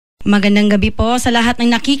Magandang gabi po sa lahat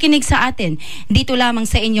ng nakikinig sa atin. Dito lamang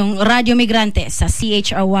sa inyong Radyo Migrante sa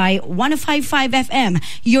CHRY 105.5 FM,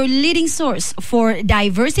 your leading source for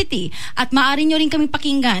diversity. At maaari nyo rin kaming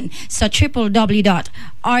pakinggan sa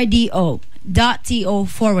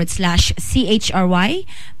www.rdo.to/CHRY,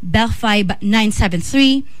 Bell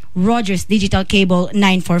 5973, Rogers Digital Cable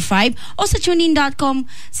 945 o sa tunein.com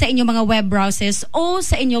sa inyong mga web browsers o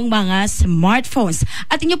sa inyong mga smartphones.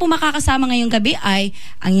 At inyo po makakasama ngayong gabi ay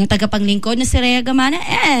ang inyong tagapanglingkod na si Rhea Gamana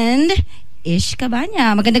and Ish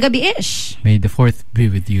Cabanya. Magandang gabi, Ish. May the 4th be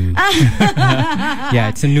with you. Yeah,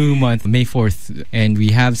 it's a new month, May 4th, and we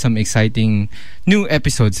have some exciting new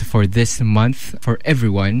episodes for this month for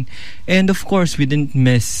everyone. And of course, we didn't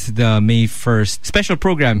miss the May 1st special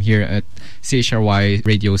program here at CHRY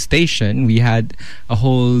radio station. We had a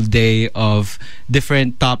whole day of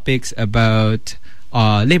different topics about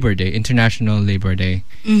Labor Day, International Labor Day.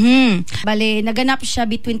 Bale, naganap siya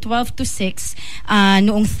between 12 to 6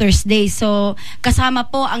 noong Thursday. So, kasama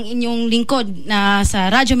po ang inyong lingkod na sa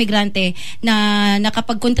Radyo Migrante na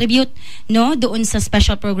nakapag-contribute doon sa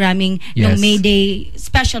special programming ng May Day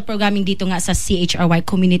special programming dito nga sa CHRY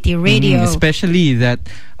Community Radio. Especially that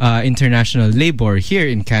international labor here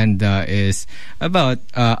in Canada is about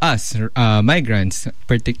us, migrants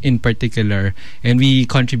in particular, and we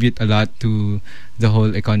contribute a lot to the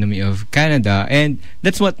whole economy of Canada, and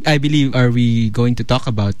that's what I believe are we going to talk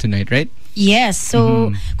about tonight, right? Yes.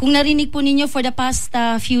 So, kung narinig po ninyo for the past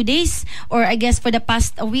few days or I guess for the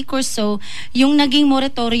past a week or so, yung naging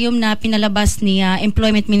moratorium na pinalabas ni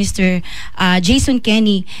Employment Minister Jason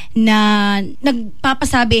Kenney na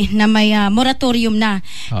nagpapasabi na may moratorium na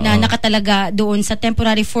nakatalaga doon sa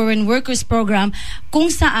Temporary Foreign Workers Program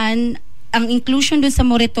kung saan ang inclusion dun sa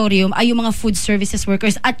moratorium ay yung mga food services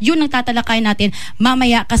workers, at yun ang tatalakay natin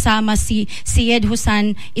mamaya kasama si Syed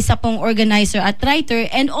Hussan, isa pong organizer at writer,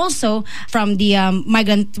 and also from the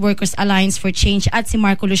Migrant Workers Alliance for Change, at si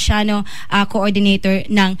Marco Luciano, coordinator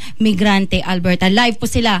ng Migrante Alberta. Live po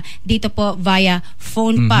sila dito po via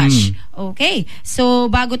phone patch. Okay, so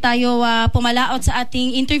bago tayo pumalaot sa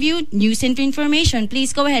ating interview, news and information,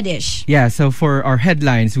 please go ahead, Ish. Yeah, so for our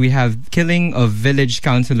headlines, we have killing of village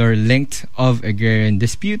councillor linked of agrarian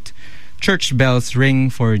dispute, church bells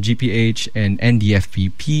ring for GPH and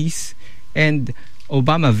NDFP peace, and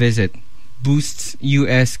Obama visit boosts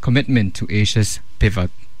U.S. commitment to Asia's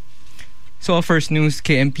pivot. So our first news,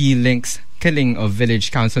 KMP links killing of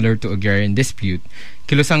village councillor to agrarian dispute.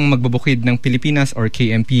 Kilusang Magbubukid ng Pilipinas or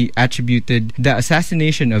KMP attributed the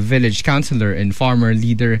assassination of village councillor and farmer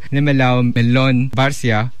leader Nemelao Melon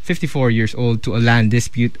Barcia, 54 years old, to a land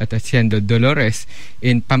dispute at Hacienda Dolores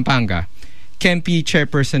in Pampanga. KMP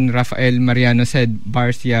chairperson Rafael Mariano said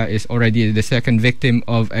Barcia is already the second victim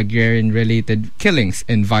of agrarian-related killings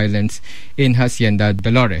and violence in Hacienda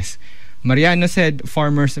Dolores. Mariano said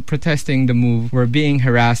farmers protesting the move were being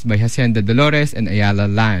harassed by Hacienda Dolores and Ayala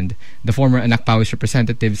land. The former Anak Pawis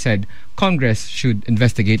representative said Congress should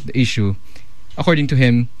investigate the issue. According to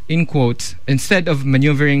him, in quotes, instead of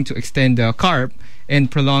maneuvering to extend the CARP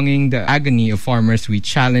and prolonging the agony of farmers, we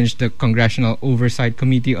challenged the Congressional Oversight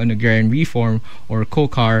Committee on Agrarian Reform, or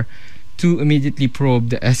COCAR, to immediately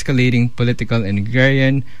probe the escalating political and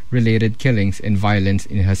agrarian-related killings and violence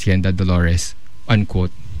in Hacienda Dolores,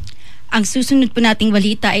 unquote. Ang susunod po nating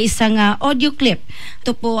balita ay isang audio clip.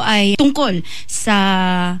 Ito po ay tungkol sa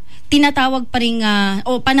tinatawag pa rin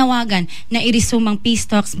o panawagan na irisumang peace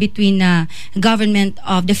talks between government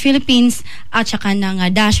of the Philippines at saka ng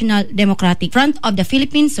National Democratic Front of the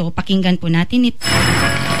Philippines. So pakinggan po natin ito.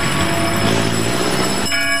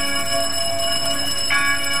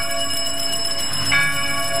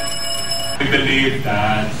 We believe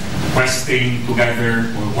that questing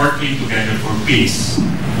together or working together for peace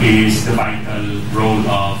is the vital role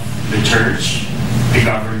of the church, the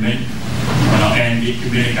government, and the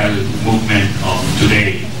ecumenical movement of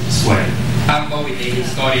today as well. With a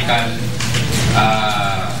historical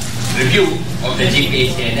review of the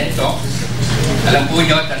GPHCNN talks, alam po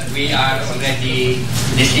nyo that we are already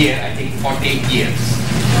this year, I think 48 years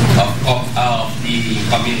of the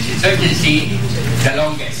communist insurgency, the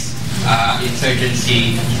longest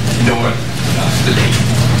insurgency in the world today.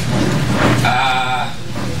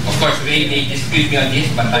 Of course, Ray may dispute me on this,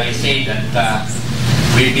 but I say that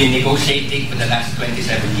we've been negotiating for the last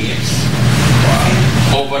 27 years.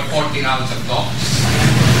 Over 40 rounds of talks,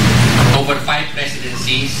 over 5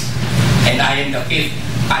 presidencies, and I am the 5th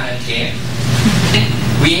panel chair.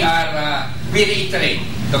 We reiterate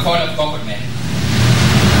the call of government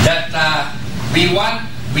that we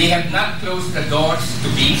have not closed the doors to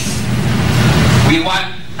peace. We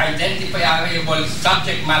want identifiable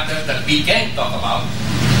subject matter that we can talk about.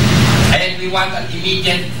 want an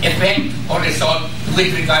immediate effect or result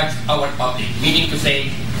with regards to our public, meaning to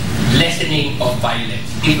say, lessening of violence.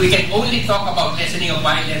 If we can only talk about lessening of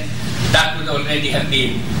violence, that would already have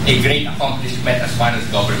been a great accomplishment as far as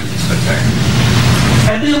government is concerned.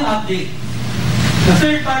 Ito yung update. The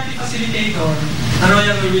third-party facilitator, the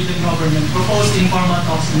Royal Norwegian government, proposed informal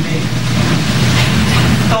talks in May.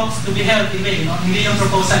 Talks to be held in May, no? Hindi yung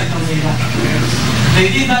proposal itong May na. They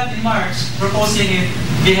did that in March, proposing it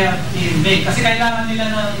be held in May. Kasi kailangan nila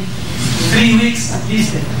ng 3 weeks at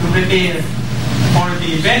least to prepare for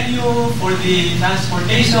the venue, for the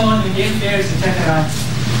transportation, the airfares, etc.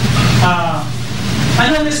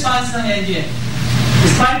 Anong response ng NDF?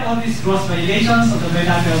 Despite all these gross violations of the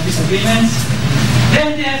bilateral peace agreements, the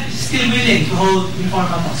NDF is still willing to hold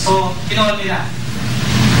informal talks. So, ginawa nila.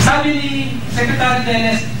 Sabi ni Secretary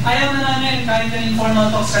Dennis, ayaw na namin kahit yung informal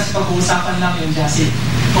talks kasi pag-uusapan lang yung JASI.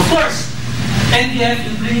 Of course, NDF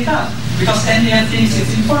will bring it up because NDF thinks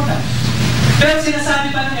it's important. Pero sinasabi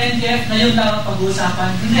pa ng NDF na yun daw ang pag-uusapan?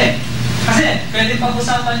 Hindi. Kasi pwede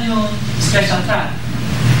pag-uusapan yung special track.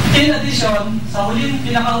 In addition, sa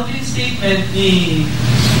pinakahuling statement ni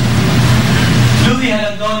Louis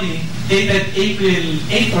Halandoni, dated April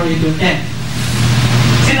 8 or April 10,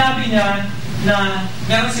 sinabi niya na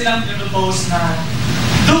meron silang propose na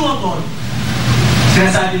doable,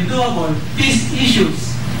 sinasabing doable, peace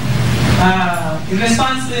issues. In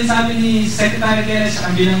response to yung sabi ni Secretary Kenney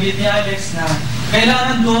at binanggit ni Alex na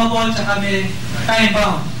kailangan doable at kami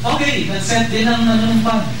time-bound. Okay, nag-set din ang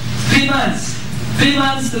nanunumpan. 3 months. 3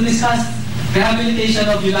 months to discuss rehabilitation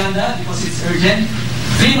of Yolanda because it's urgent.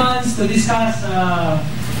 3 months to discuss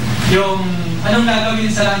yung anong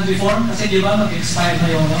gagawin sa land reform kasi di ba mag-expire na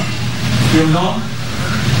yung law.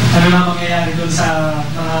 Ano na mangyayari doon sa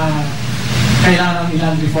mga kailangan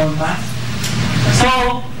ilang reform pa. So,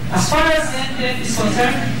 as far as the NDF is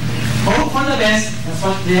concerned, hope for the best. That's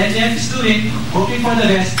what the NDF is doing, hoping for the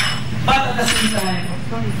best. But at the same time,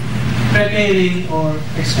 preparing or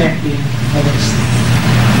expecting the worst.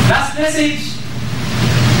 Last message,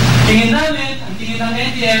 tingin namin, ang tingin ng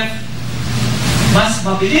NDF, mas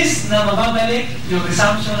mabilis na mababalik yung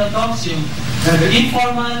resumption of talks, yung whether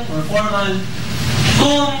informal or formal,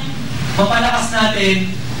 kung mapalakas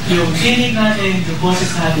natin yung clinic natin, yung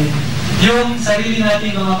boses natin, yung sarili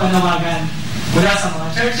natin mga panawagan mula sa mga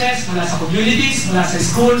churches, mula sa communities, mula sa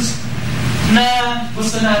schools, na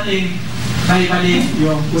gusto nating maibalik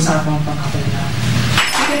yung usapang pangkapalitan.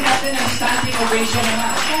 Sige natin ang standing ovation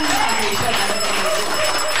naman. Standing ovation.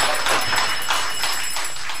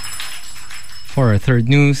 For our third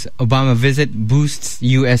news, Obama visit boosts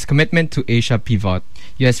U.S. commitment to Asia pivot.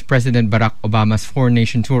 U.S. President Barack Obama's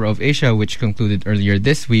four-nation tour of Asia, which concluded earlier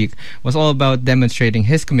this week, was all about demonstrating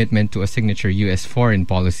his commitment to a signature U.S. foreign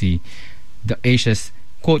policy, the Asia's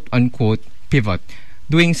quote-unquote pivot.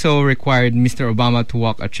 Doing so required Mr. Obama to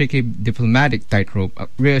walk a tricky diplomatic tightrope,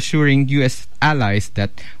 reassuring U.S. allies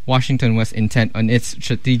that Washington was intent on its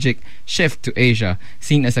strategic shift to Asia,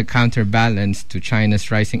 seen as a counterbalance to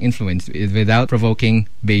China's rising influence without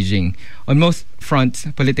provoking Beijing. On most fronts,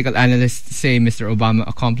 political analysts say Mr. Obama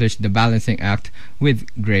accomplished the balancing act with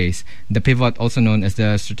grace. The pivot, also known as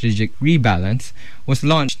the strategic rebalance, was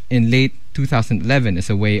launched in late 2011 as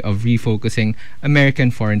a way of refocusing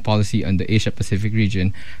American foreign policy on the Asia-Pacific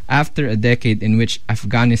region after a decade in which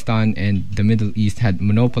Afghanistan and the Middle East had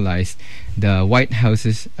monopolized the White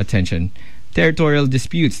House's attention. Territorial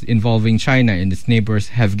disputes involving China and its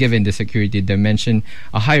neighbors have given the security dimension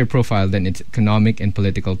a higher profile than its economic and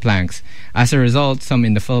political planks. As a result, some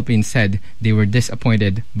in the Philippines said they were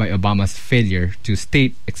disappointed by Obama's failure to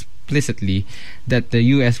state explicitly that the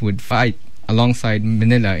U.S. would fight alongside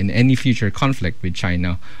Manila in any future conflict with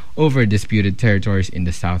China over disputed territories in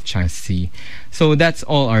the South China Sea. So that's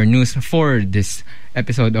all our news for this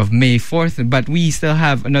episode of May 4th, but we still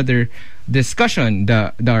have another discussion,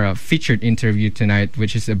 the featured interview tonight,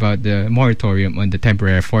 which is about the moratorium on the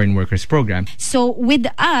temporary foreign workers program. So with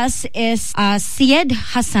us is Syed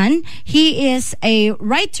Hussan. He is a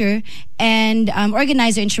writer and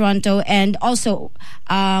organizer in Toronto, and also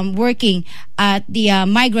working at the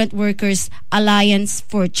Migrant Workers Alliance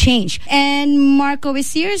for Change. And Marco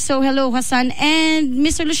is here. So hello, Hussan, and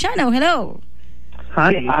Mr. Luciano. Hello.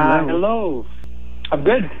 Hi. Hello. I'm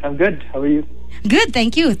good. How are you? Good,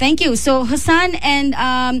 thank you. So Hussan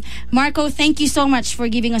and Marco, thank you so much for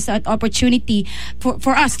giving us that opportunity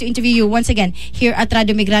for us to interview you once again here at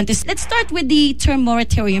Radio Migrante. Let's start with the term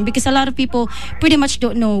moratorium, because a lot of people pretty much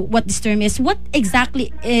don't know what this term is. What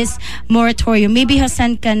exactly is moratorium? Maybe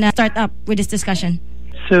Hussan can start up with this discussion.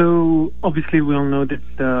 So, obviously we all know that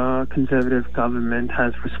the Conservative government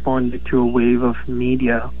has responded to a wave of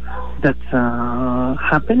media that's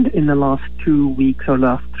happened in the last 2 weeks or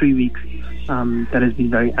last 3 weeks that has been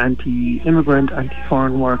very anti-immigrant,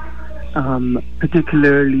 anti-foreign work,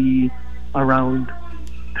 particularly around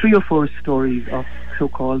 3 or 4 stories of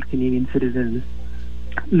so-called Canadian citizens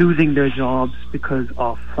losing their jobs because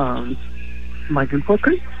of migrant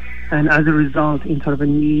workers. And as a result, in sort of a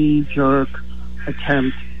knee-jerk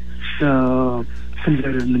attempt, the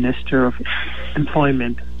Conservative Minister of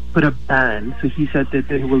Employment put a ban. So he said that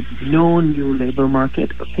there will be no new labour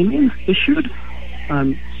market opinions issued.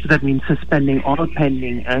 So that means suspending all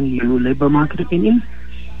pending and new labour market opinions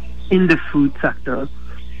in the food sector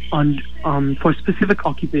for specific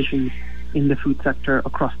occupations in the food sector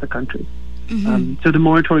across the country. So the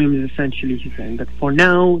moratorium is essentially saying that for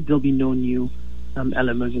now there'll be no new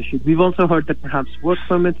LMOs issued. We've also heard that perhaps work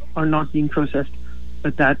permits are not being processed,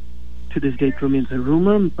 but that to this date remains a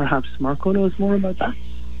rumor. Perhaps Marco knows more about that.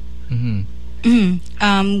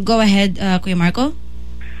 Go ahead, Kuya Marco.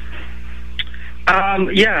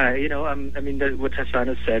 Yeah, I mean, what Hussan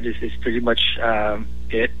has said is pretty much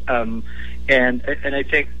it. And I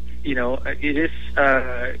think, it is,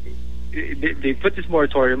 they put this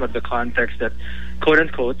moratorium at the context that, quote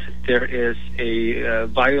unquote, there is a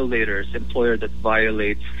employer that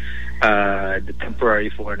violates the temporary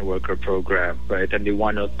foreign worker program, right? And they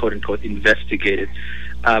want to, quote unquote, investigate it.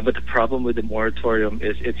 But the problem with the moratorium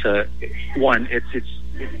is it's a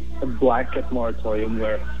blanket moratorium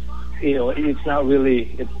where, it's not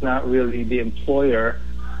really the employer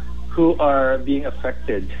who are being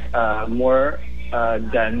affected more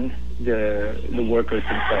than the workers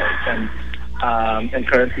themselves. And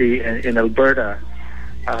currently in Alberta,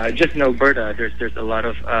 just in Alberta, there's a lot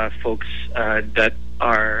of folks that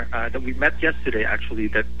we met yesterday actually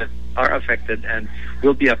that are affected and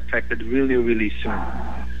will be affected really, really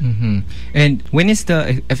soon. And when is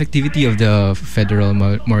the effectivity of the federal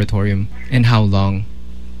moratorium, and how long?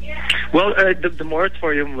 Well, the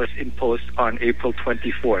moratorium was imposed on April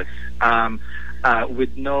 24th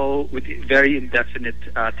with very indefinite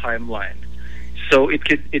timeline. So it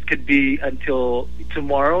could be until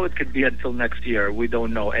tomorrow. It could be until next year. We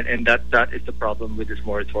don't know, and that is the problem with this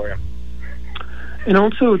moratorium. And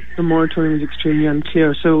also, the moratorium is extremely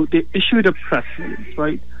unclear. So they issued a press release,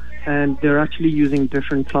 right? And they're actually using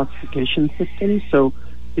different classification systems. So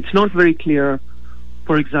it's not very clear.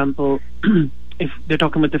 For example, if they're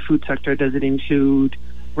talking about the food sector, does it include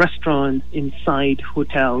restaurants inside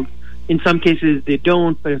hotels? In some cases, they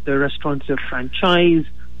don't. But if the restaurants are franchise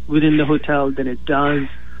within the hotel, then it does,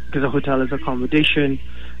 because a hotel is accommodation.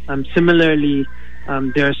 Similarly,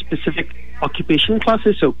 there are specific occupation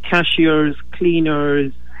classes, so cashiers,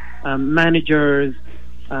 cleaners, managers,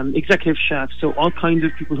 executive chefs, so all kinds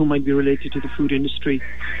of people who might be related to the food industry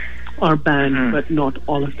are banned, but not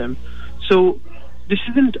all of them. So this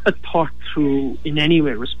isn't a thought through in any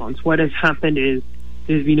way response. What has happened is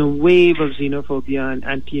there's been a wave of xenophobia and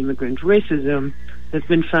anti-immigrant racism that's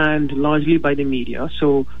been fanned largely by the media.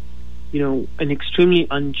 So, an extremely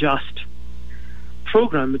unjust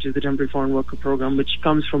program, which is the Temporary Foreign Worker Program, which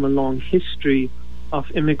comes from a long history of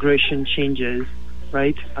immigration changes,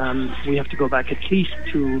 right? We have to go back at least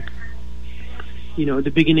to,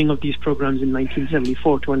 the beginning of these programs in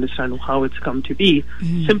 1974 to understand how it's come to be,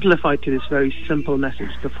 simplified to this very simple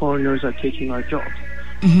message: the foreigners are taking our jobs.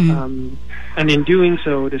 And in doing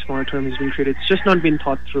so, this moratorium has been created. It's just not been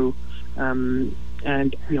thought through.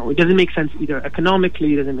 And, it doesn't make sense either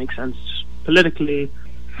economically, it doesn't make sense politically.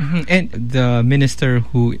 And the minister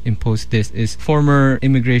who imposed this is former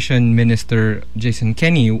Immigration Minister Jason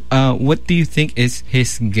Kenney. What do you think is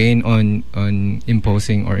his gain on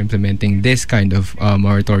imposing or implementing this kind of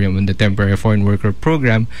moratorium on the Temporary Foreign Worker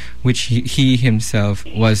Program, which he himself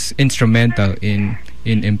was instrumental in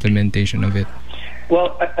implementation of it?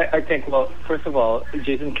 Well, I think, first of all,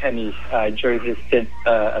 Jason Kenney, during his stint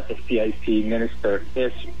as a CIC minister,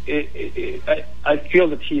 I feel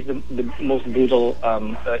that he's the most brutal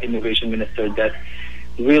immigration minister that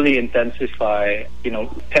really intensify,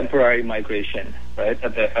 temporary migration, right,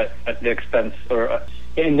 at the expense or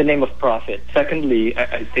in the name of profit. Secondly,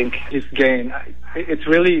 I think his gain, it's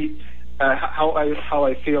really how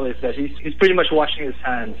I feel is that he's pretty much washing his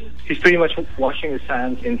hands. He's pretty much washing his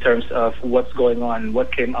hands in terms of what's going on,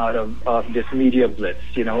 what came out of this media blitz.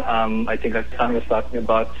 I think Hussan was talking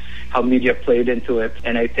about how media played into it,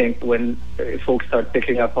 and I think when folks start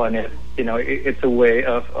picking up on it, it's a way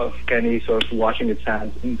of Kenney sort of washing its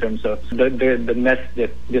hands in terms of the mess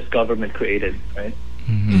that this government created, right?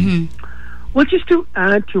 Well, just to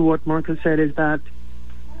add to what Marcus said is that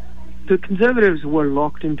the Conservatives were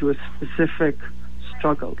locked into a specific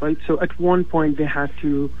struggle, right? So at one point they had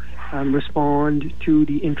to respond to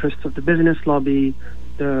the interests of the business lobby,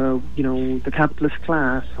 the capitalist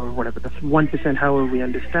class, or whatever, the 1%, however we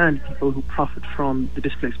understand, people who profit from the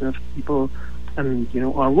displacement of people and,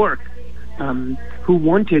 our work, who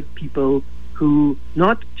wanted people who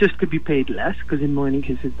not just could be paid less, because in many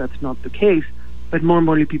cases that's not the case, but more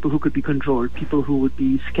importantly, people who could be controlled, people who would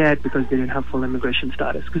be scared because they didn't have full immigration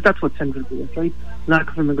status, because that's what central to is, right? Lack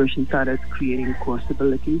of immigration status creating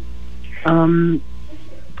coercibility.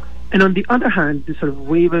 And on the other hand, this sort of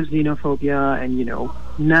wave of xenophobia and,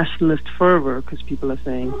 nationalist fervor, because people are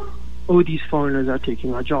saying, oh, these foreigners are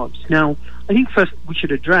taking our jobs. Now, I think first we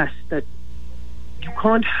should address that you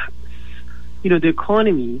can't, the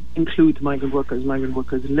economy includes migrant workers. Migrant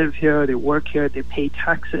workers live here, they work here, they pay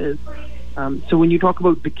taxes. So when you talk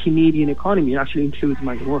about the Canadian economy, it actually includes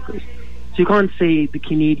migrant workers. So you can't say the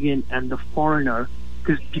Canadian and the foreigner,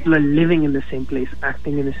 because people are living in the same place,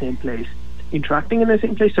 acting in the same place, interacting in the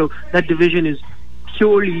same place. So that division is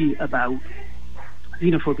purely about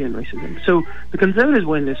xenophobia and racism. So the Conservatives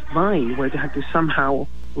were in this bind where they had to somehow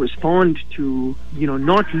respond to,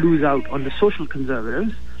 not lose out on the social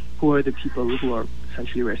conservatives, who are the people who are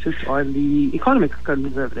essentially racist, or the economic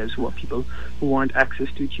conservatives, who are people who want access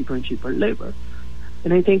to cheaper and cheaper labor.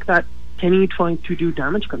 And I think that Kenney tried to do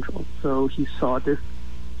damage control. So he saw this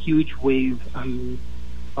huge wave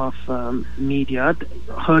of media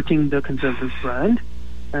hurting the Conservative brand,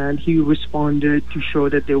 and he responded to show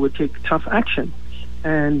that they would take tough action.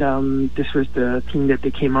 And this was the thing that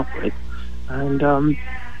they came up with. And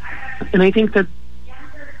I think that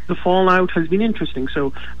the fallout has been interesting.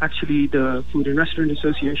 So actually the Food and Restaurant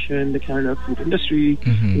Association, the Canada Food Industry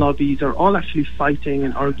lobbies are all actually fighting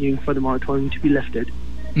and arguing for the moratorium to be lifted.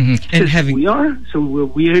 And we are, so we're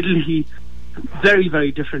weirdly very,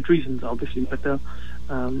 very different reasons, obviously, but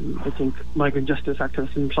I think migrant justice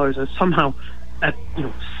activists and employers are somehow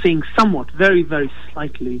saying somewhat, very, very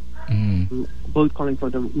slightly, both calling for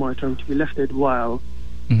the moratorium to be lifted, while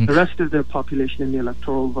the rest of the population in the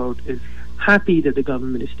electoral vote is happy that the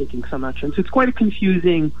government is taking some action. So it's quite a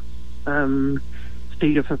confusing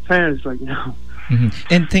state of affairs right now.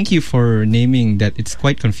 And thank you for naming that it's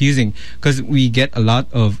quite confusing, because we get a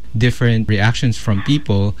lot of different reactions from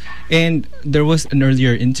people. And there was an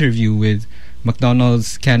earlier interview with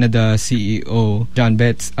McDonald's Canada CEO John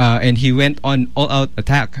Betts, and he went on all-out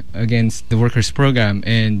attack against the workers program.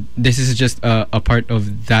 And this is just a part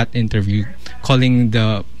of that interview, calling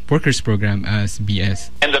the workers program as BS.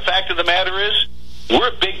 And the fact of the matter is, we're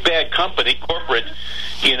a big bad company, corporate,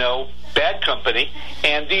 bad company,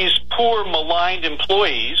 and these poor maligned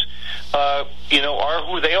employees, are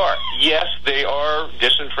who they are. Yes, they are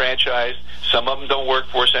disenfranchised. Some of them don't work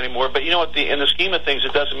for us anymore. But in the scheme of things,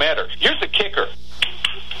 it doesn't matter. Here's the kicker.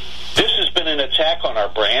 This has been an attack on our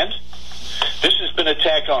brand. This has been an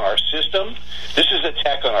attack on our system. This is an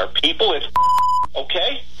attack on our people. It's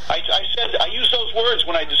okay? I used those words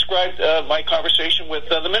when I described my conversation with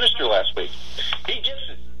the minister last week. He gets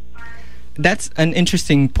it. That's an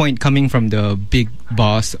interesting point coming from the big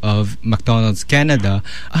boss of McDonald's Canada.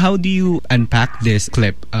 How do you unpack this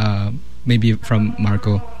clip? Maybe from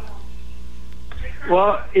Marco.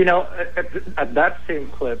 Well, at that same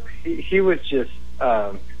clip, he was just,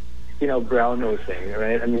 brown-nosing,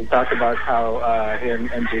 right? I mean, talk about how him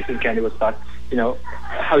and Jason Kenney was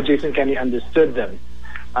how Jason Kenney understood them.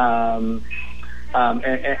 And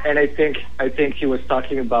I think he was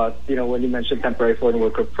talking about, when you mentioned temporary foreign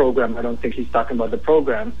worker program, I don't think he's talking about the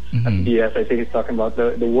program at BS. I think he's talking about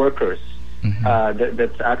the workers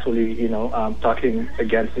that's actually, talking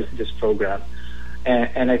against this program.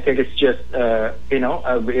 And I think it's just,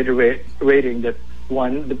 reiterating that,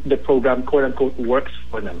 one, the program, quote unquote, works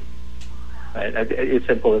for them. Right? It's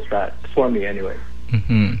simple as that, for me anyway.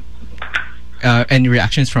 Any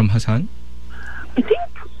reactions from Hussan? I think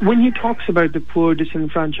when he talks about the poor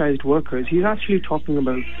disenfranchised workers, he's actually talking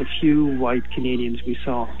about the few white Canadians we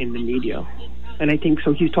saw in the media. And I think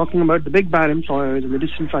so he's talking about the big bad employers and the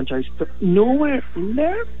disenfranchised, but nowhere in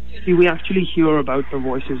there do we actually hear about the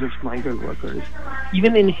voices of migrant workers.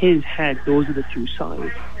 Even in his head, those are the two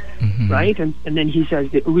sides, right? And then he says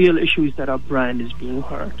the real issue is that our brand is being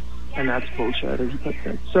hurt, and that's bullshit, as he puts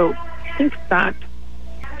it. So I think that.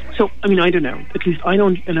 So, I mean, I don't know. At least I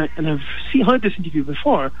don't, and I've heard this interview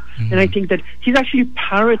before, and I think that he's actually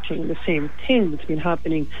parroting the same thing that's been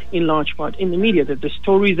happening in large part in the media, that the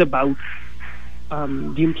stories about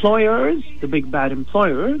the employers, the big bad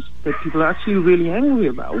employers, that people are actually really angry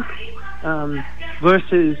about,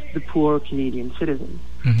 versus the poor Canadian citizens.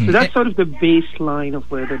 So that's sort of the baseline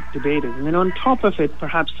of where the debate is. And then on top of it,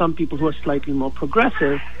 perhaps some people who are slightly more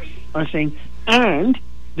progressive are saying, and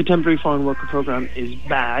the temporary foreign worker program is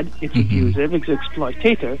bad, it's abusive, it's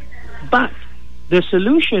exploitative, but the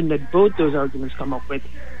solution that both those arguments come up with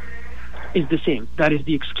is the same. That is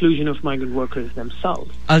the exclusion of migrant workers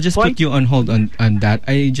themselves. I'll just put you on hold on that.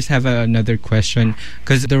 I just have another question,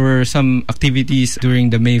 because there were some activities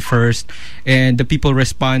during the May 1st, and the people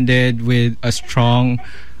responded with a strong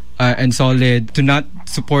and solid to not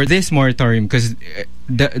support this moratorium, because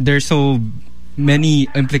there's so many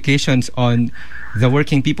implications on the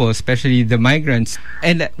working people, especially the migrants.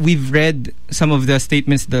 And we've read some of the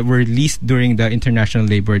statements that were released during the International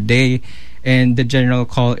Labor Day, and the general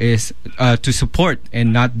call is to support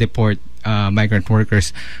and not deport migrant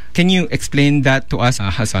workers. Can you explain that to us,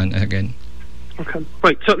 Hussan, again? Okay,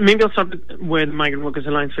 right. So maybe I'll start with where the Migrant Workers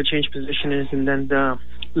Alliance for Change position is, and then the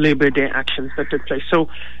Labor Day actions that took place. So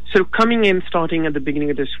coming in, starting at the beginning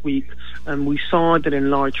of this week, we saw that in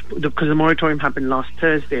large, because the moratorium happened last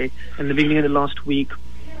Thursday, and the beginning of the last week,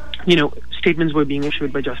 statements were being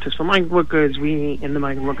issued by Justice for Migrant Workers. We, in the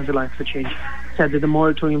Migrant Workers Alliance for Change, said that the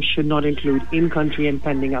moratorium should not include in-country and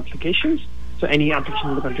pending applications. So any applications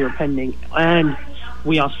in the country are pending, and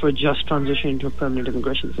we asked for a just transition into a permanent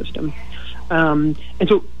immigration system. And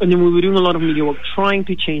then we were doing a lot of media work trying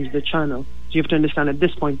to change the channel. So you have to understand, at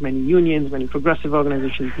this point, many unions, many progressive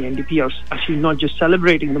organizations, the NDP, are actually not just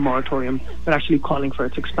celebrating the moratorium, but actually calling for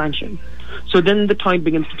its expansion. So then the tide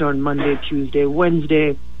begins to turn Monday, Tuesday,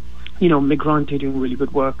 Wednesday. Migrante doing really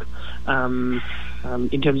good work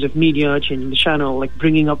in terms of media, changing the channel, like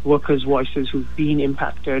bringing up workers' voices who've been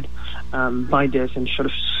impacted by this and sort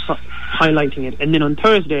of highlighting it. And then on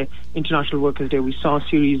Thursday, International Workers' Day, we saw a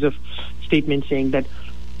series of statements saying that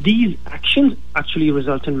these actions actually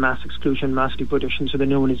result in mass exclusion, mass deportation. So the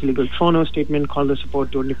No One Is Legal Toronto statement called the support,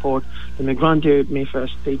 don't deport. The Migrante May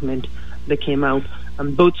 1st statement that came out,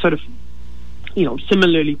 both sort of,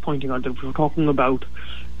 similarly pointing out that if we're talking about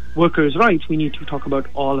workers' rights, we need to talk about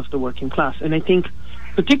all of the working class. And I think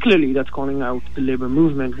particularly that's calling out the labour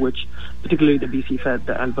movement, which particularly the BC Fed,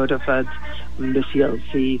 the Alberta Feds, the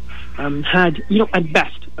CLC, had, at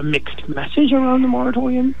best, a mixed message around the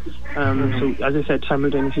moratorium. So, as I said,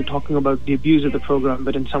 simultaneously talking about the abuse of the program,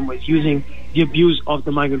 but in some ways using the abuse of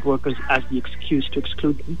the migrant workers as the excuse to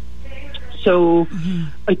exclude them. So,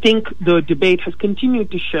 I think the debate has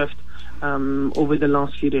continued to shift over the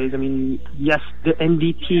last few days. I mean, yes, the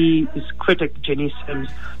NDP's critic, Jenny Sims,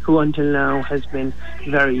 who until now has been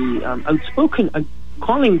very outspoken,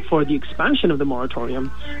 calling for the expansion of the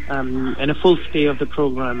moratorium and a full stay of the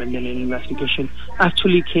program and then an investigation,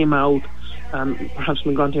 actually came out, perhaps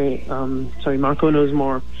Marco knows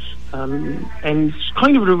more, and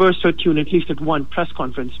kind of reversed her tune, at least at one press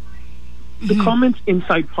conference. The comments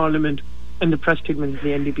inside Parliament and the press statements the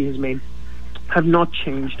NDP has made have not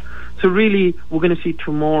changed. So really, we're going to see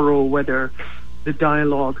tomorrow whether the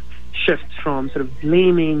dialogue shifts from sort of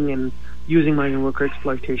blaming and using migrant worker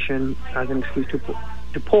exploitation as an excuse to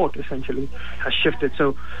deport, essentially, has shifted.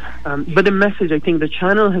 So, but the message, I think the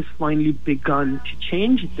channel has finally begun to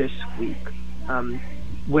change this week,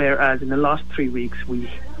 whereas in the last 3 weeks we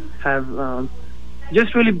have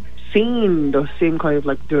just really seen the same kind of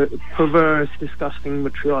like perverse, disgusting,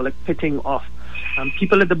 vitriolic pitting of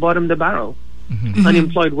people at the bottom of the barrel.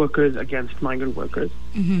 Unemployed workers against migrant workers.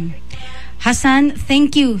 Hussan,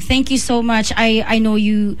 thank you so much. I know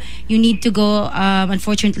you need to go,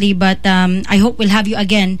 unfortunately, but I hope we'll have you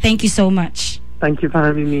again. Thank you so much. Thank you for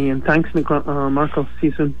having me, and thanks, Marco. See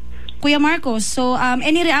you soon. Kuya Marcos, so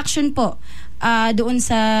any reaction po doon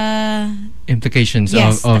sa implications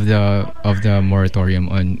of the moratorium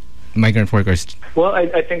on migrant workers? Well,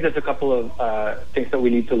 I think there's a couple of things that we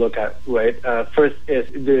need to look at, right? First is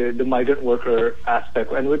the migrant worker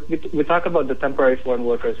aspect. And we talk about the temporary foreign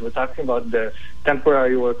workers. We're talking about the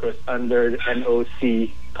temporary workers under the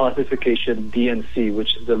NOC classification D and C,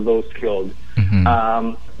 which is the low-skilled.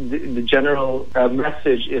 The general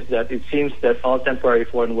message is that it seems that all temporary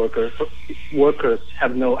foreign workers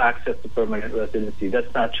have no access to permanent residency.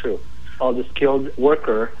 That's not true. All the skilled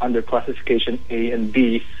worker under classification A and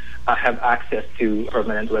B have access to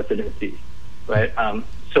permanent residency, right?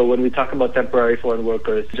 So when we talk about temporary foreign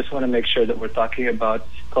workers, just want to make sure that we're talking about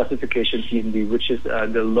classification C and D, which is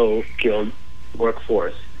the low-skilled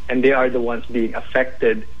workforce, and they are the ones being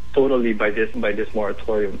affected totally by this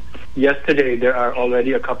moratorium. Yesterday, there are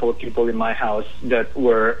already a couple of people in my house that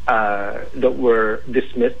were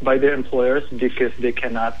dismissed by their employers because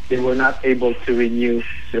they were not able to renew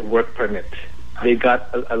their work permit. They got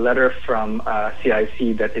a letter from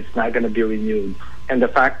CIC that it's not going to be renewed. And the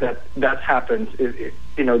fact that happens,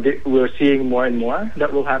 we're seeing more and more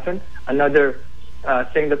that will happen. Another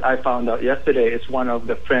thing that I found out yesterday is one of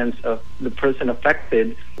the friends of the person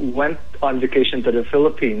affected went on vacation to the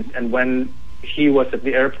Philippines, and when he was at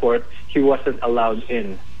the airport, he wasn't allowed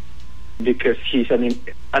in because he's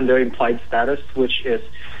under implied status, which is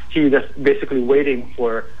he was basically waiting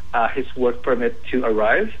for his work permit to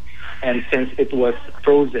arrive, and since it was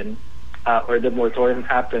frozen or the moratorium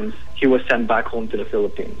happens, he was sent back home to the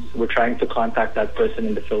Philippines. We're trying to contact that person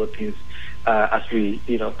in the Philippines as we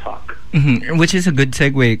talk. Which is a good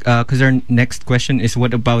segue, because our next question is,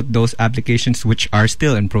 what about those applications which are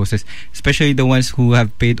still in process, especially the ones who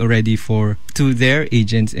have paid already to their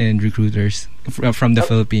agents and recruiters from the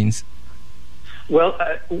Philippines? Well,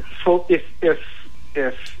 if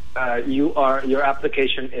your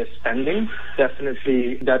application is pending,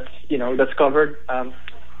 definitely that's covered.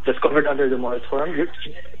 That's covered under the moratorium.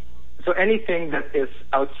 So anything that is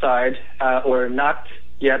outside or not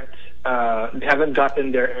yet, they haven't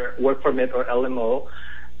gotten their work permit or LMO,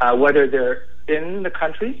 whether they're in the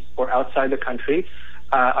country or outside the country,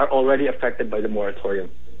 are already affected by the moratorium.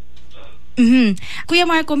 Kuya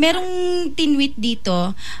Marco, merong tinweet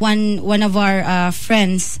dito, one of our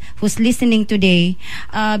friends who's listening today,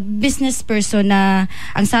 business person na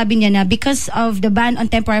ang sabi niya na because of the ban on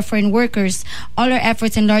temporary foreign workers, all our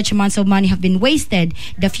efforts and large amounts of money have been wasted.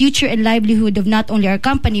 The future and livelihood of not only our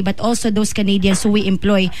company but also those Canadians who we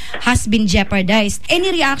employ has been jeopardized. Any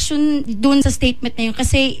reaction dun sa statement na yun?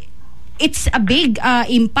 Kasi it's a big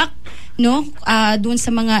impact, no, doon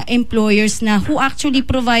sa mga employers na who actually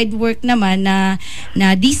provide work naman na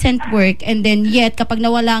decent work, and then yet kapag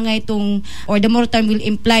nawala nga itong, or the moratorium will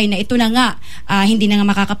imply na ito na nga hindi na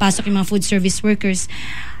nga makakapasok yung mga food service workers.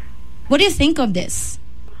 What do you think of this?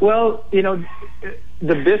 Well, the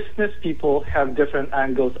business people have different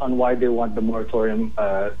angles on why they want the moratorium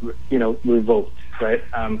revoked, right?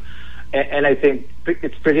 And I think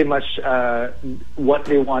it's pretty much what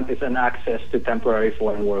they want is an access to temporary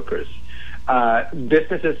foreign workers.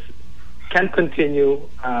 Businesses can continue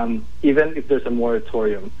even if there's a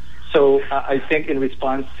moratorium. So I think in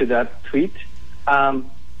response to that tweet,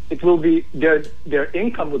 it will be their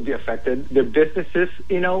income would be affected. Their businesses,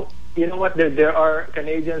 you know what? There are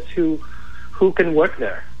Canadians who can work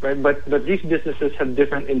there, right? But these businesses have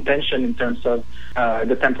different intention in terms of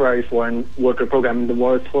the temporary foreign worker program, the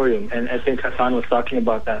moratorium. And I think Hussan was talking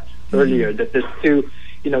about that earlier. That there's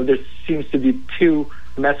there seems to be two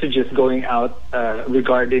messages going out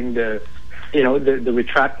regarding the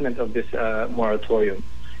retractment of this moratorium.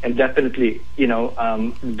 And definitely,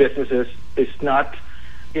 businesses is not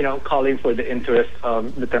calling for the interest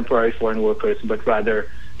of the temporary foreign workers, but rather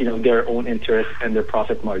their own interest and their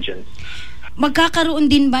profit margins.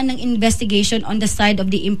 Magkakaroon din ba ng investigation on the side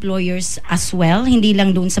of the employers as well, hindi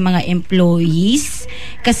lang doon sa mga employees?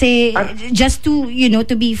 Kasi just to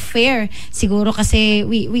to be fair, siguro kasi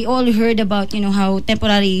we all heard about how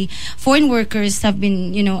temporary foreign workers have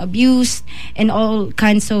been abused and all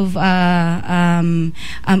kinds of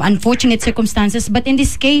unfortunate circumstances, but in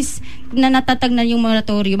this case na natatag na yung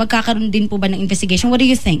moratorium, magkakaroon din po ba ng investigation? What do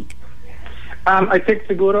you think? I think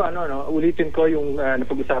siguro ulitin ko yung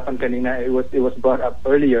napag-usapan kanina. It was brought up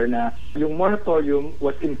earlier na yung moratorium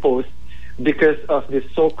was imposed because of the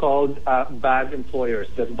so-called bad employers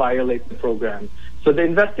that violate the program. So the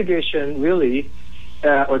investigation really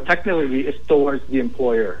or technically is towards the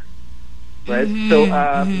employer, right? So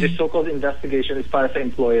the so-called investigation is para sa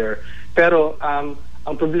employer. Pero ang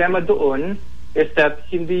problema doon is that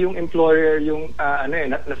hindi yung employer yung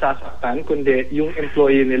nasasaktan, kundi yung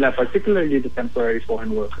employee nila, particularly the temporary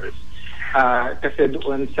foreign workers. Kasi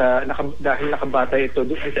doon dahil nakabatay ito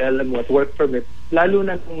doon sa LMO at work permit, lalo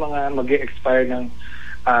na yung mga mag-e-expire ng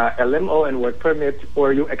LMO and work permit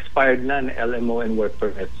or yung expired na LMO and work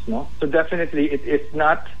permits, no? So definitely it is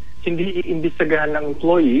not, hindi iimbestigahan ng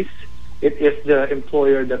employees, it is the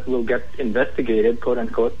employer that will get investigated, quote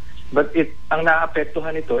unquote. But ang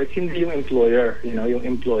naapektuhan nito is hindi yung employer, yung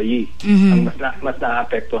employee. Ang mas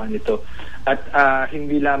naapektuhan nito. At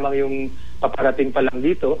hindi lamang yung paparating pa lang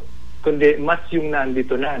dito, kundi mas yung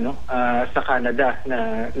nandito na sa Canada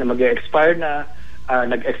na mag-expire na,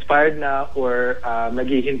 nag-expired na or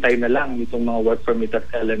naghihintay na lang itong mga work permit at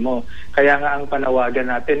LMO. Kaya nga ang panawagan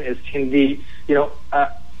natin is hindi,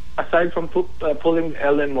 aside from pulling the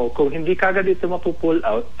LMO, kung hindi kagad ito mapupull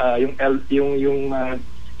out,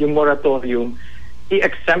 yung moratorium,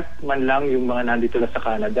 i-exempt man lang yung mga nandito na sa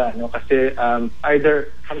Canada, kasi either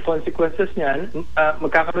ang consequences niyan,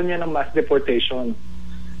 magkakaroon niya ng mass deportation,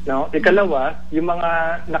 Ikalawa, yung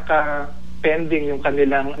mga naka-pending yung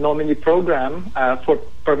kanilang nominee program for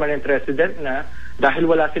permanent resident na dahil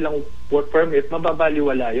wala silang work permit,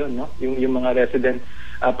 mababaliwala yun, yung mga resident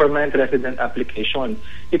permanent resident application.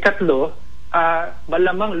 Ikatlo,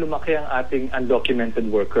 malamang lumaki ang ating undocumented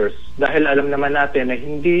workers dahil alam naman natin na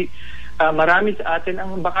hindi marami sa atin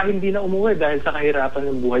ang baka hindi na umuwi dahil sa kahirapan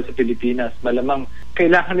ng buhay sa Pilipinas. Malamang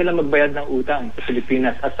kailangan nila magbayad ng utang sa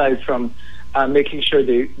Pilipinas aside from making sure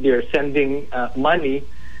they're sending money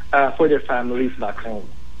for their families back home.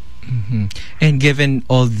 Mm-hmm. And given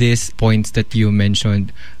all these points that you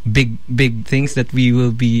mentioned, big things that we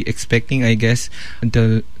will be expecting, I guess,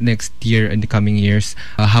 until next year and the coming years,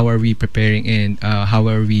 how are we preparing and how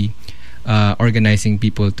are we organizing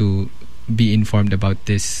people to be informed about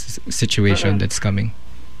this situation that's coming?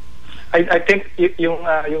 I think yung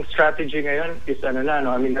strategy ngayon is I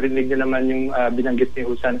mean, narinig niyo naman yung binanggit ni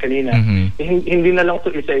Hussan kanina. Hindi na lang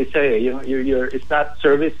to isa-isa it's not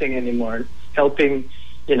servicing anymore, helping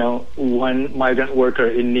one migrant worker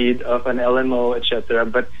in need of an LMO, etc.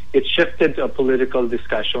 But it shifted to a political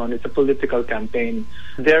discussion. It's a political campaign.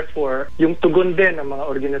 Therefore, yung tugon din ng mga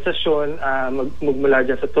organisasyon magmula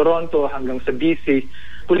dyan sa Toronto hanggang sa BC,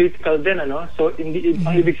 political din, So,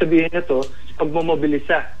 ang ibig sabihin nito,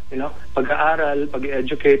 pagmomobilisa, pag-aaral,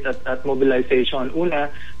 pag-educate at mobilization. Una,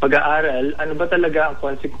 pag-aaral, ano ba talaga ang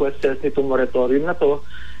consequences nitong moratorium na to?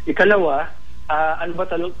 Ikalawa, ano ba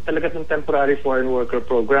talaga itong temporary foreign worker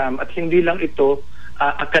program? At hindi lang ito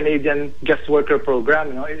a Canadian guest worker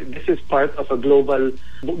program. This is part of a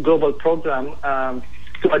global program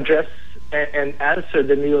to address and answer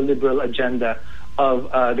the neoliberal agenda of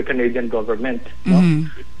the Canadian government.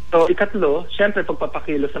 So, ikatlo, syempre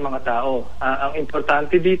pagpapakilo sa mga tao. Ang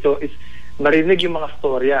importante dito is marinig yung mga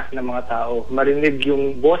storya ng mga tao, marinig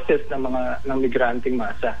yung boses ng migranteng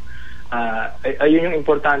masa. Ayun yung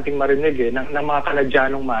importanteng marinig ng mga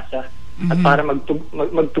Kanadyanong masa. At para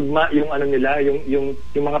magtugma yung nila, yung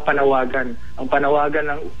mga panawagan. Ang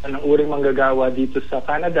panawagan ng uring manggagawa dito sa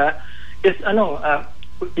Canada is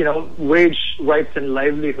wage rights and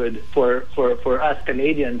livelihood for us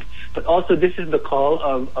Canadians. But also this is the call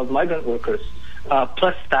of migrant workers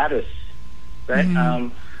plus status, right?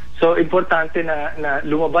 So importante na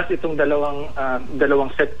lumabas itong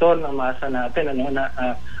dalawang sektor ng masa natin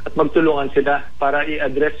at magtulungan sila para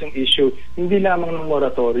i-address yung issue hindi lamang ng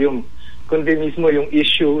moratorium kundi mismo yung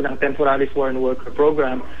issue ng temporary foreign worker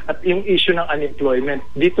program at yung issue ng unemployment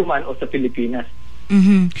dito man o sa Pilipinas.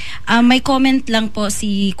 May comment lang po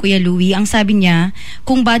si Kuya Louie. Ang sabi niya,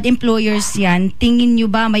 kung bad employers yan, tingin niyo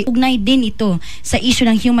ba may ugnay din ito sa issue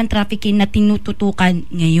ng human trafficking na tinututukan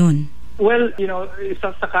ngayon? Well,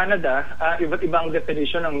 sa Canada, iba't ibang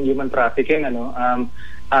definition ng human trafficking,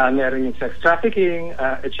 meron yung sex trafficking,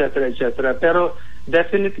 etc., etc. Pero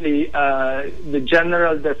definitely, the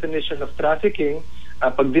general definition of trafficking,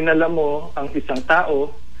 pag dinala mo ang isang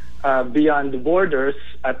tao beyond the borders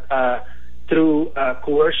at through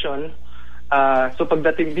coercion, so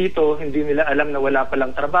pagdating dito, hindi nila alam na wala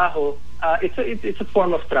palang trabaho, it's a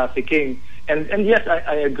form of trafficking. And yes,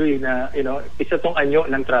 I agree na isa tong anyo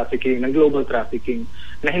ng trafficking, ng global trafficking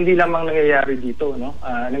na hindi lamang nangyayari dito,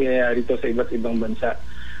 nangyayari ito sa iba't ibang bansa.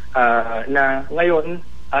 Na ngayon,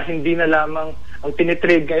 hindi na lamang ang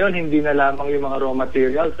tinitrade ngayon, hindi na lamang yung mga raw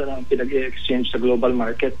materials na pinag-exchange sa global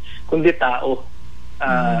market, kundi tao.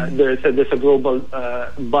 There's a global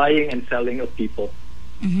buying and selling of people.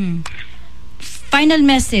 Final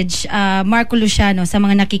message, Marco Luciano, sa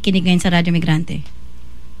mga nakikinig ngayon sa Radyo Migrante.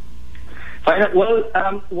 Well,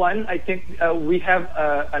 one, I think we have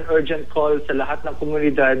an urgent call sa lahat ng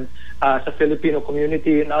komunidad, sa Filipino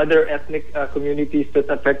community and other ethnic communities that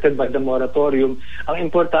affected by the moratorium. Ang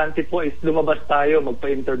importante po is lumabas tayo,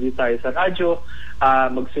 magpa-interview tayo sa radyo,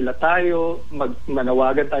 magsulat tayo,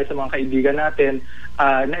 manawagan tayo sa mga kaibigan natin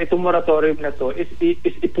na itong moratorium na to is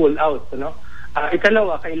i-pull out.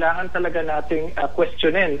 Ikalawa, kailangan talaga nating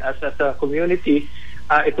questionin as a community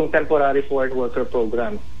itong temporary foreign worker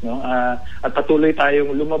program, at patuloy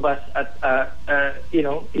tayong lumabas at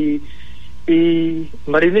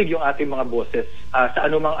marinig yung ating mga boses sa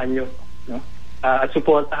anumang anyo, at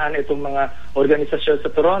suportahan itong mga organisasyon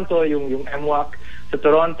sa Toronto, yung MWAC sa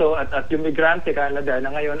Toronto at yung Migrante Canada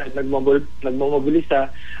na ngayon ay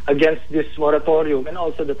nagmomobilisa against this moratorium and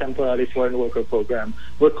also the temporary foreign worker program.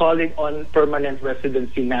 We're calling on permanent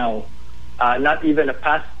residency now. Not even a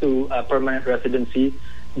path to permanent residency,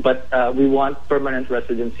 but we want permanent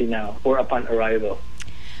residency now or upon arrival.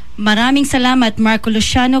 Maraming salamat, Marco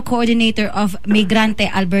Luciano, Coordinator of Migrante,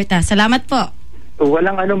 Alberta. Salamat po.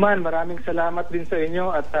 Walang anuman. Maraming salamat din sa inyo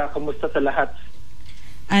at kamusta sa lahat.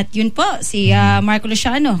 At yun po, si Marco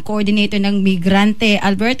Luciano, Coordinator ng Migrante,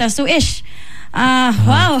 Alberta. So, Ish,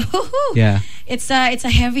 wow. Yeah. It's a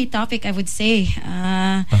heavy topic, I would say.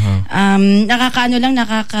 Nakakaano lang,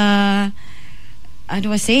 how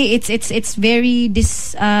do I say, it's very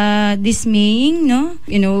dismaying, no?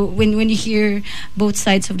 You know, when you hear both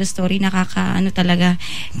sides of the story,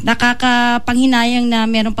 nakakapanghinayang na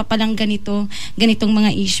meron pa palang ganitong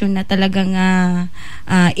mga issue na talagang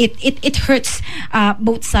it hurts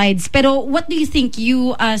both sides. Pero what do you think,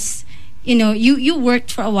 you as, you know, you worked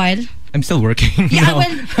for a while? I'm still working. Yeah, well,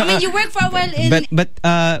 I mean, you work for a while in... But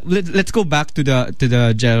let's go back to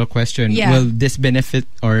the general question. Yeah. Will this benefit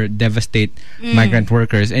or devastate migrant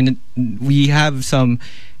workers? And we have some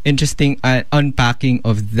interesting unpacking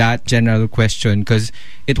of that general question, because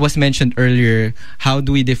it was mentioned earlier, how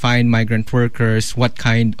do we define migrant workers, what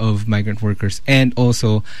kind of migrant workers, and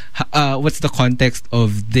also what's the context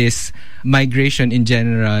of this migration in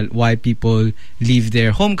general, why people leave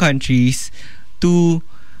their home countries to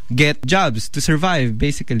get jobs, to survive,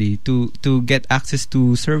 basically, to get access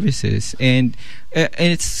to services. And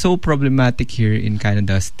it's so problematic here in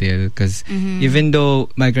Canada still, because even though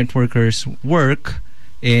migrant workers work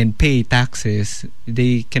and pay taxes,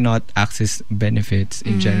 they cannot access benefits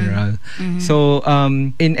in general. So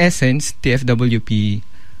in essence, TFWP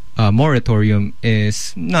moratorium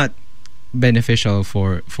is not beneficial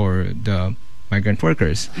for the migrant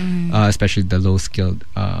workers, especially the low skilled,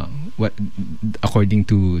 according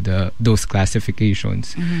to those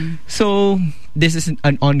classifications. So this is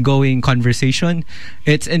an ongoing conversation.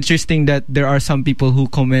 It's interesting that there are some people who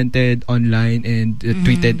commented online and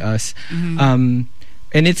tweeted us,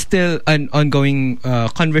 and it's still an ongoing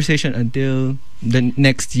conversation until the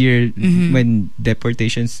next year when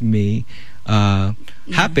deportations may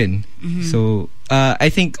happen. So I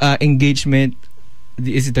think engagement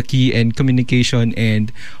is the key, and communication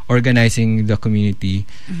and organizing the community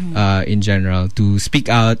in general to speak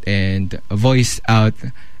out and voice out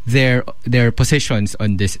their positions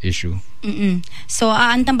on this issue. So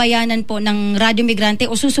aantambayanan po ng Radyo Migrante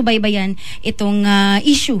o susubaybayan itong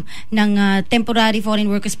issue ng Temporary Foreign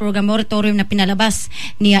Workers Program Moratorium na pinalabas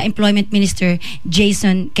ni Employment Minister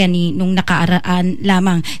Jason Kenney nung nakaaraan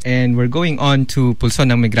lamang. And we're going on to Pulso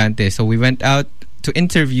ng Migrante. So we went out to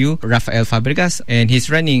interview Rafael Fabregas, and he's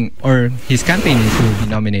running, or he's campaigning to be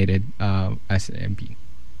nominated as an MP.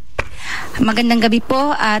 Magandang gabi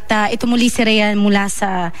po, at ito muli si Rhea mula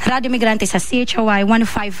sa Radyo Migrante sa CHOY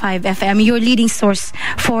 105.5 FM, your leading source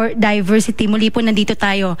for diversity. Muli po nandito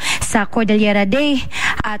tayo sa Cordillera Day,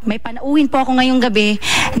 at may panauhin po ako ngayong gabi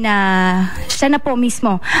na siya na po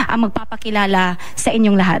mismo ang magpapakilala sa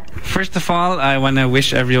inyong lahat. First of all, I want to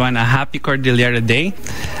wish everyone a happy Cordillera Day.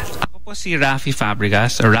 Si Rafi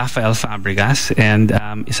Fabregas or Rafael Fabregas, and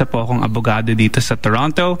isa po akong abogado dito sa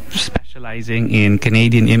Toronto, specializing in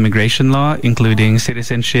Canadian immigration law, including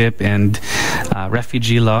citizenship and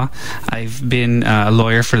refugee law. I've been a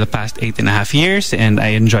lawyer for the past 8.5 years, and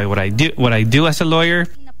I enjoy what I do as a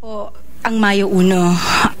lawyer. Na po ang Mayo 1.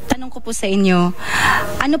 Tanong ko po sa inyo,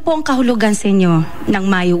 ano po ang kahulugan sa inyo ng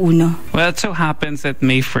Mayo 1? Well, it so happens that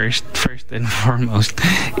May 1st, first and foremost,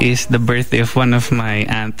 is the birthday of one of my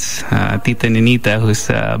aunts, Tita Ninita,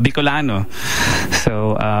 who's Bicolano.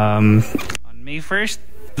 So, on May 1st,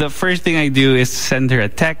 the first thing I do is send her a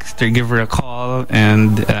text or give her a call,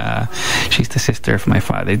 and she's the sister of my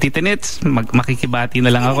father. Tita Nits, makikibati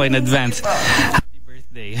na lang ako in advance.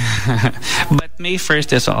 Day. But May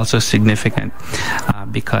 1st is also significant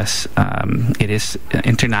because it is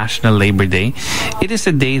International Labor Day. It is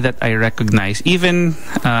a day that I recognize, even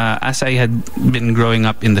as I had been growing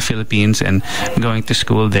up in the Philippines and going to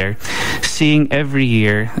school there, seeing every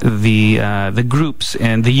year the groups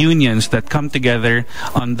and the unions that come together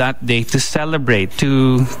on that day to celebrate,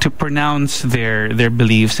 to pronounce their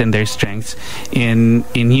beliefs and their strengths in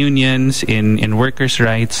unions, in workers'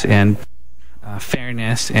 rights, and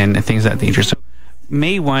fairness and things of that nature. So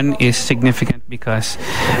May 1 is significant because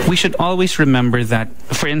we should always remember that,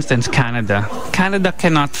 for instance, Canada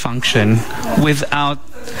cannot function without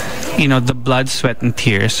the blood, sweat, and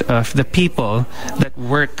tears of the people that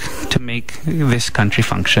work to make this country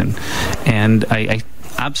function. And I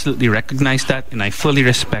absolutely recognize that, and I fully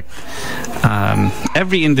respect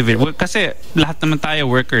every individual. Kasi lahat naman tayo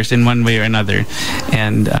workers in one way or another,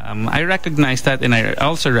 and I recognize that, and I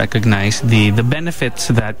also recognize the benefits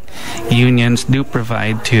that unions do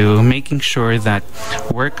provide to making sure that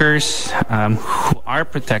workers who are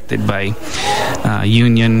protected by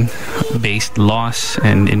union-based laws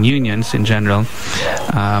and unions in general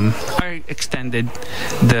are extended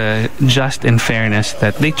the just and fairness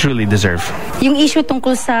that they truly deserve. Yung issue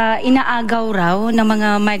tungkol sa inaagaw raw ng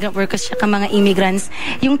mga migrant workers at mga immigrants,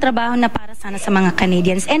 yung trabaho na para sana sa mga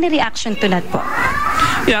Canadians. Any reaction to that po?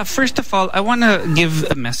 Yeah, first of all, I want to give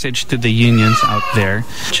a message to the unions out there.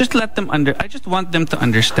 Just let them I just want them to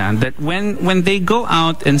understand that when they go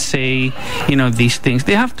out and say, these things,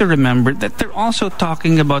 they have to remember that they're also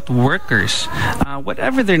talking about workers.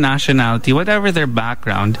 Whatever their nationality, whatever their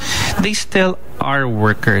background, they still are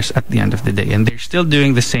workers at the end of the day, and they're still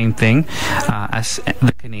doing the same thing as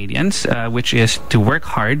the Canadians, which is to work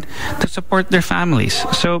hard to support their families.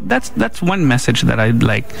 So that's one message that I'd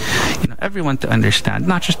like everyone to understand,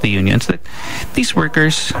 not just the unions, that these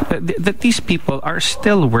workers, that these people are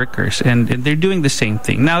still workers, and they're doing the same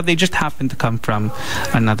thing. Now they just happen to come from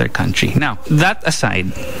another country. Now that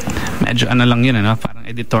aside, medyo ano lang yun, parang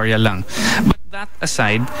editorial lang. But that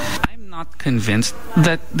aside, I'm not convinced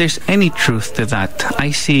that there's any truth to that.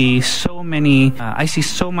 I see so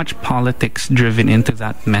much politics driven into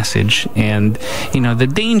that message, and the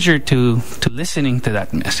danger to listening to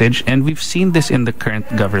that message, and we've seen this in the current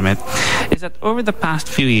government, is that over the past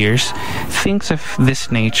few years, things of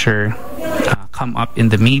this nature come up in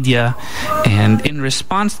the media, and in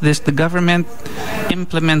response to this, the government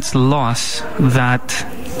implements laws that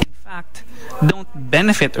in fact don't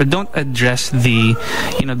benefit or don't address the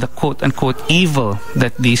quote-unquote evil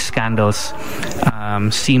that these scandals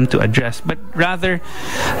seem to address, but rather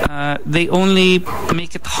they only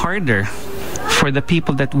make it harder for the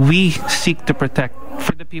people that we seek to protect,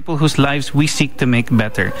 for the people whose lives we seek to make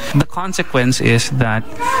better. The consequence is that,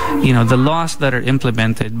 the laws that are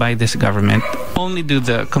implemented by this government only do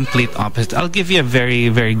the complete opposite. I'll give you a very,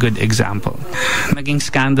 very good example. Naging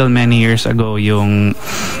scandal many years ago yung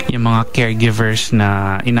mga caregivers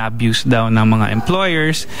na inabuse daw ng mga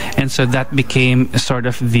employers, and so that became sort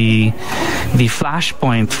of the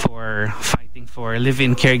flashpoint for fighting for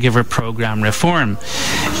live-in caregiver program reform.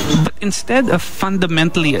 But instead of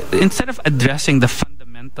addressing the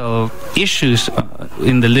fundamental issues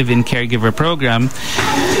in the live-in caregiver program,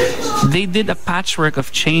 they did a patchwork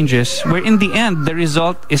of changes where in the end the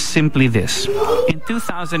result is simply this. In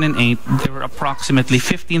 2008, there were approximately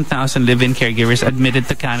 15,000 live-in caregivers admitted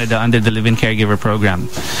to Canada under the live-in caregiver program.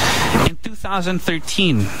 In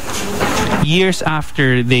 2013, years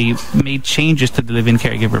after they made changes to the live-in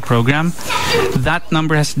caregiver program, that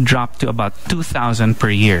number has dropped to about 2,000 per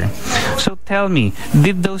year. So tell me,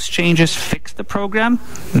 did those changes fix the program?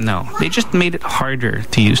 No. They just made it harder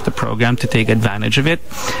to use the program, to take advantage of it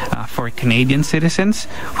for Canadian citizens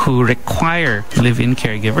who require live-in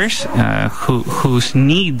caregivers, whose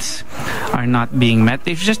needs are not being met.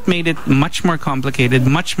 They've just made it much more complicated,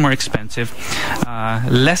 much more expensive,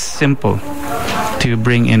 less simple to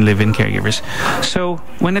bring in live-in caregivers. So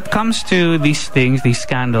when it comes to these things, these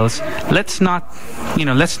scandals, let's not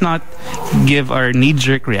give our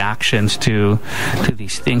knee-jerk reactions to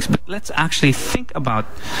these things, but let's actually think about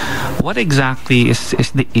what exactly is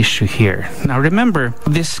the issue here. Now remember,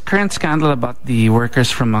 this current scandal about the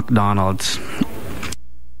workers from McDonald's,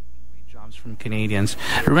 from Canadians.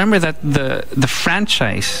 Remember that the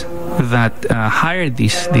franchise that hired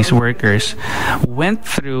these workers went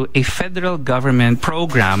through a federal government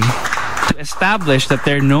program to establish that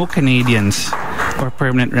there are no Canadians or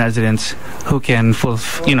permanent residents who can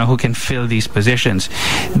fill these positions.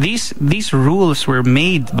 These rules were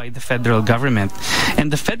made by the federal government, and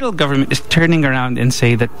the federal government is turning around and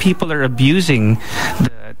say that people are abusing the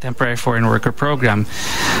temporary foreign worker program,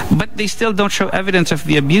 but they still don't show evidence of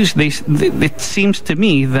the abuse. It seems to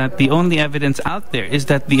me that the only evidence out there is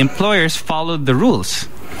that the employers followed the rules,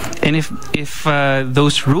 and if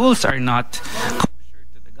those rules are not kosher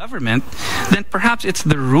to the government, then perhaps it's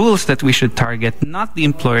the rules that we should target, not the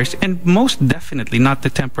employers, and most definitely not the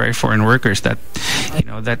temporary foreign workers that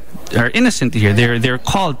are innocent here. They're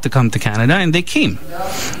called to come to Canada, and they came.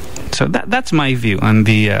 So that's my view on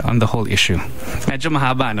the whole issue. Medyo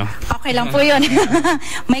mahaba, no? Okay lang po yun.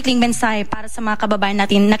 Maikling mensahe para sa mga kababayan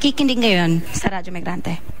natin nakikinig ngayon sa Radyo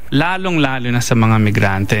Migrante. Lalong-lalo na sa mga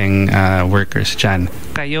migranteng workers dyan.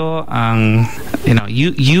 Kayo ang,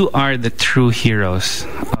 you are the true heroes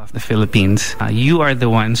of the Philippines. You are the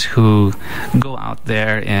ones who go out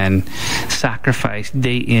there and sacrifice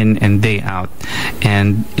day in and day out.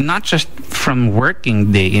 And not just from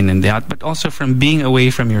working day in and day out, but also from being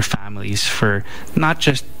away from your families for not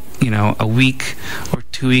just, a week or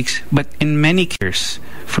 2 weeks, but in many years,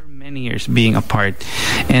 for many years being apart.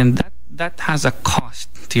 And that has a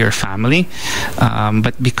cost to your family.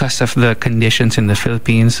 But because of the conditions in the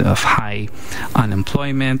Philippines of high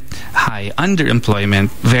unemployment, high underemployment,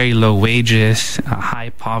 very low wages,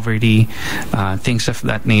 high poverty, things of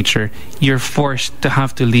that nature, you're forced to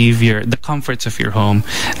have to leave the comforts of your home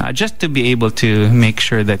just to be able to make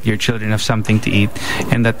sure that your children have something to eat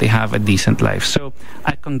and that they have a decent life. So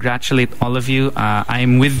I congratulate all of you.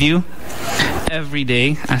 I'm with you every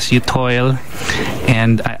day as you toil,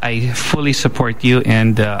 and I fully support you,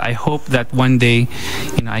 and I hope that one day,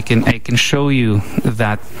 I can show you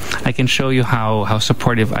how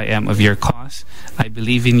supportive I am of your cause. I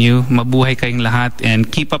believe in you. Mabuhay kayong lahat,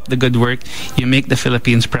 and keep up the good work. You make the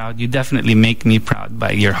Philippines proud. You definitely make me proud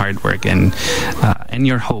by your hard work and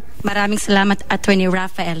your hope. Maraming salamat, Attorney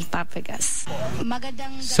Rafael Papagas.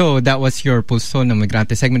 So that was your Pulso ng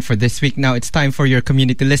Migrante segment for this week. Now it's time for your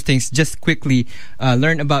community listings. Just quickly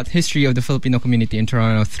learn about history of the Filipino community in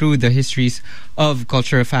Toronto through the histories of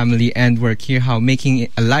culture, family, and work. Hear how making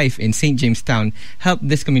a life in St. Jamestown helped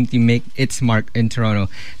this community make its mark in Toronto.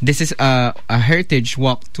 This is a heritage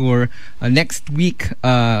walk tour next week,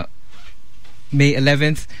 May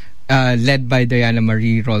 11th. Led by Diana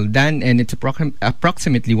Marie Roldan, and it's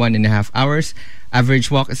approximately 1.5 hours. Average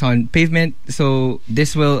walk is on pavement, so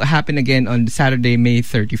this will happen again on Saturday, May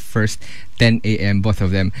 31st, 10 a.m., both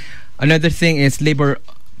of them. Another thing is Labor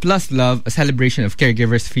Plus Love, a celebration of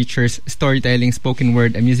caregivers, features storytelling, spoken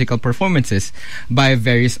word, and musical performances by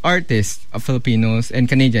various artists, Filipinos and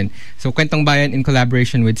Canadian. So Kwentong Bayan, in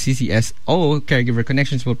collaboration with CCSO Caregiver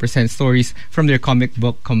Connections, will present stories from their comic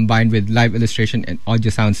book combined with live illustration and audio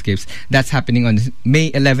soundscapes. That's happening on May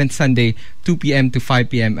 11th, Sunday, 2 p.m. to 5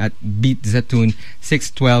 p.m. at Beat Zatoon,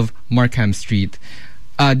 612 Markham Street.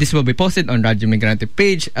 This will be posted on Radyo Migrante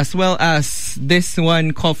page, as well as this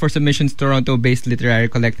one call for submissions. Toronto-based literary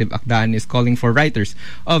collective Akdaan is calling for writers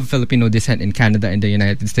of Filipino descent in Canada and the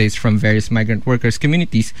United States from various migrant workers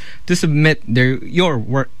communities to submit your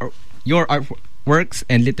works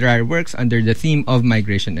and literary works under the theme of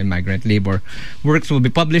migration and migrant labor. Works will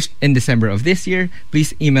be published in December of this year.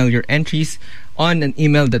 Please email your entries on an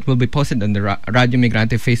email that will be posted on the Radyo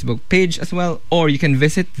Migrante Facebook page as well, or you can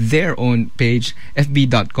visit their own page,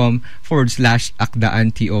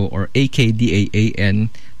 fb.com/akdaanto or AKDAANTO.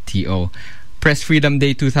 Press Freedom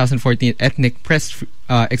Day 2014 Ethnic Press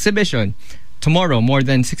Exhibition. Tomorrow, more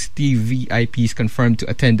than 60 VIPs confirmed to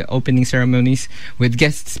attend the opening ceremonies, with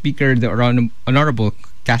guest speaker the Honorable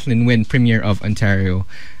Kathleen Wynne, Premier of Ontario,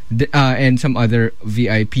 and some other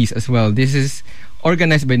VIPs as well. This is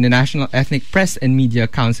organized by the National Ethnic Press and Media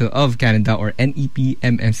Council of Canada, or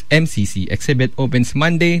NEPMCC. Exhibit opens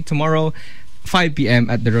Monday, tomorrow, 5 p.m.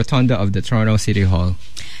 at the Rotunda of the Toronto City Hall.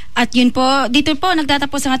 At yun po, dito po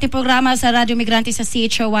nagtatapos ang ating programa sa Radyo Migrante sa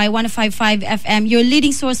CHOY 105.5 FM, your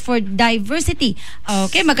leading source for diversity.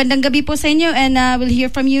 Okay, magandang gabi po sa inyo, and we'll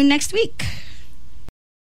hear from you next week.